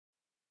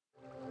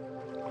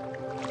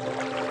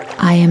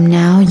I am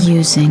now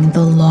using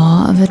the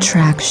law of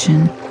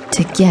attraction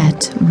to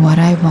get what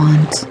I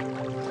want.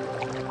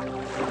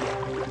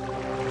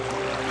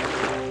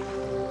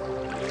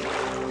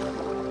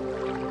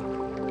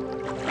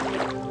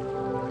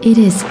 It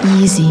is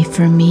easy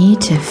for me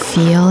to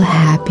feel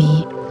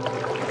happy.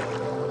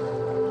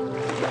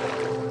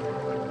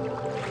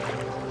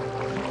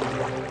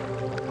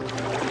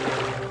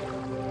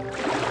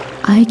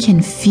 I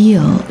can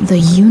feel the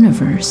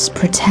universe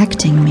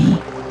protecting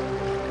me.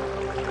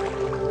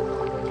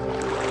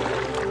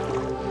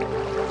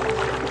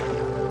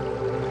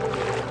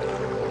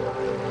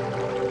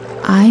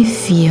 I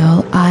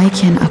feel I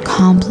can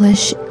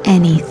accomplish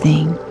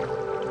anything.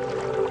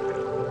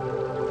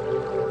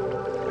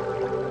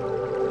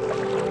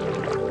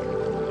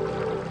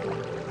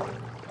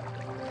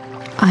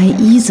 I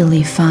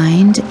easily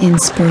find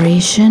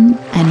inspiration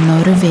and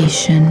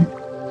motivation.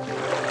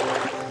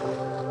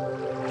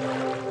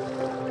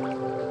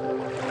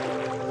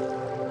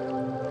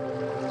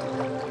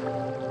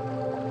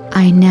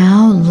 I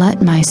now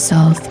let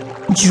myself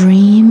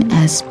dream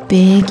as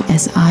big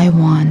as I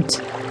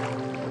want.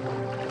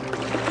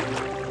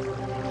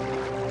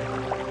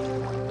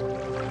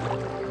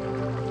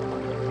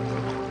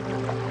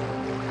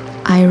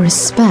 I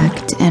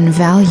respect and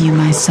value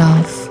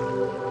myself.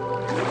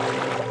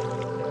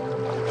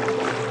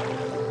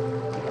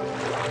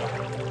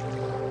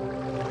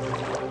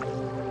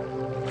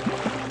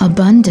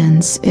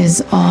 Abundance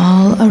is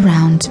all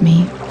around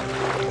me.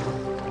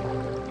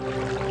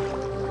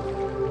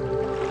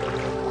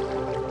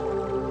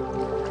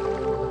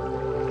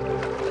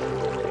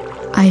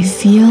 I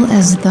feel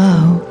as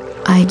though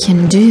I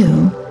can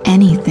do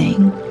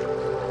anything.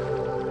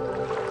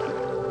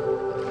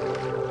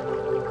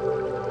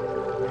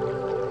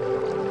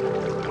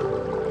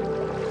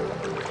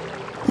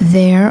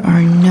 There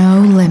are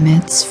no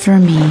limits for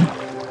me.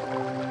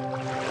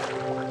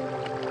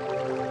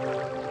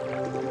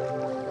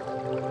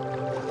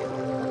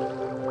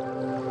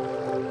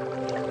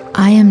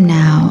 I am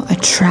now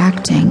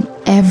attracting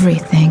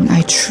everything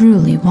I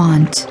truly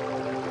want.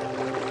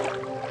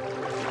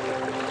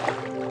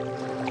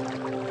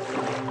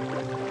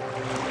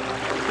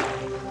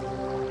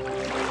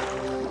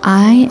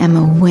 I am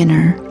a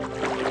winner.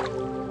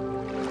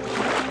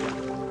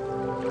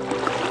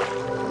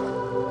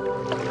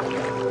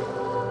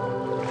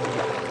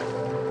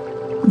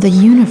 The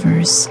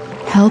universe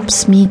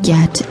helps me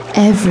get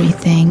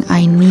everything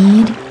I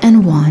need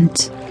and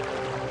want.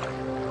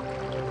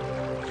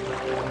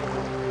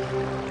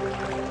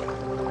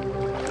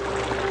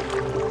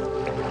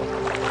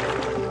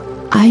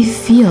 I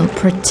feel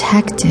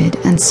protected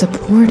and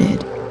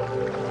supported.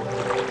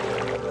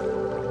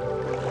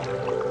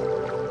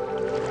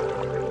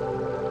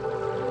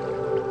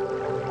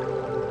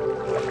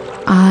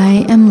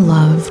 I am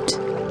loved.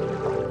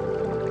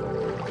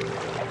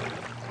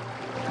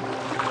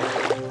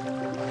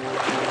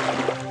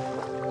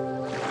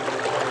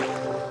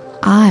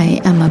 I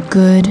am a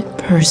good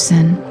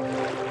person.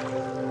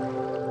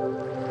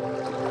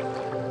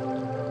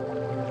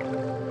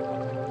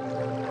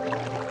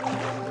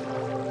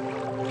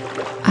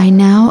 I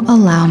now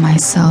allow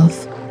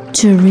myself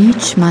to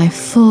reach my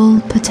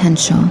full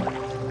potential.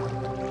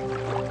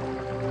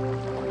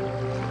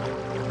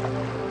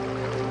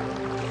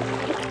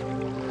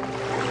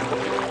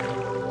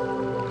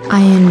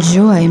 I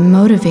enjoy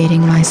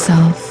motivating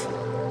myself.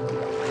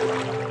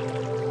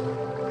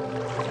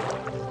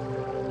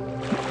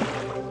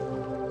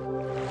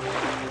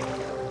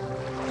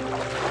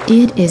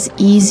 It is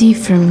easy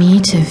for me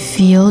to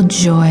feel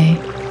joy.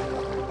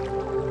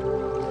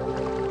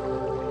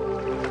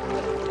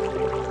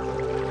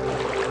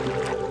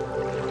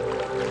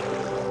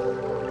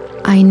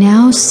 I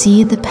now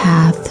see the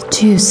path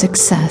to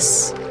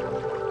success.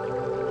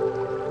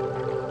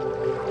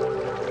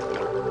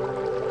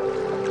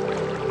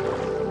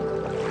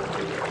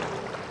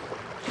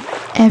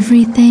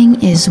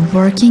 Everything is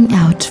working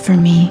out for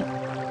me.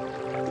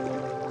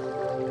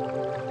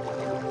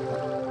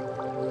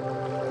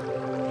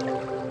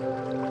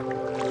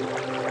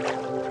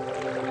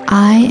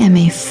 I am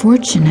a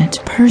fortunate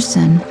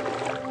person.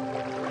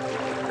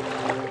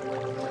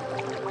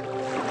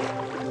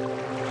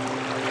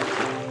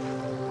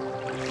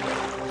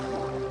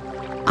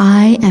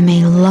 I am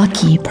a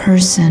lucky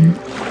person.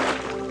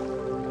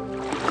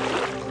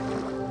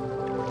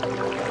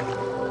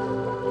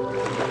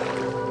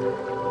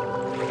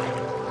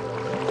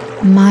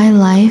 My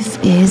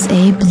life is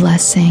a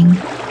blessing.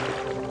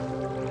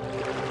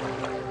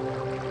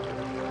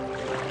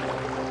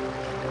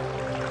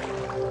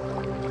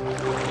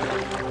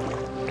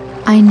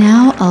 I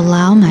now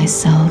allow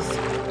myself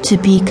to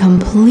be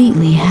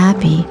completely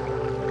happy.